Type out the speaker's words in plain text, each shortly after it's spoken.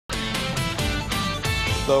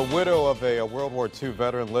The widow of a World War II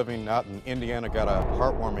veteran living out in Indiana got a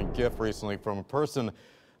heartwarming gift recently from a person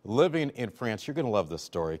living in France. You're going to love this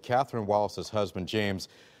story. Catherine Wallace's husband, James,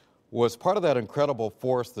 was part of that incredible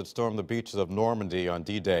force that stormed the beaches of Normandy on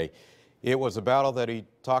D-Day. It was a battle that he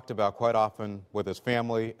talked about quite often with his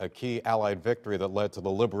family, a key Allied victory that led to the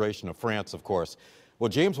liberation of France, of course. Well,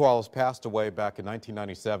 James Wallace passed away back in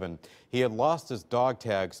 1997. He had lost his dog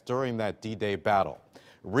tags during that D-Day battle.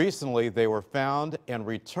 Recently, they were found and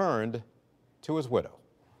returned to his widow.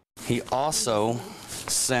 He also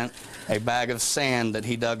sent a bag of sand that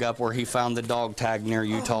he dug up where he found the dog tag near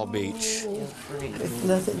Utah Beach. If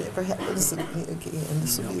nothing ever happens to me again,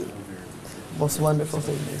 this will be the most wonderful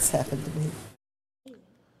thing that's happened to me.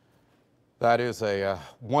 That is a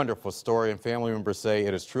wonderful story, and family members say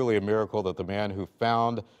it is truly a miracle that the man who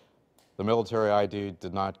found the military ID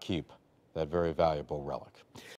did not keep that very valuable relic.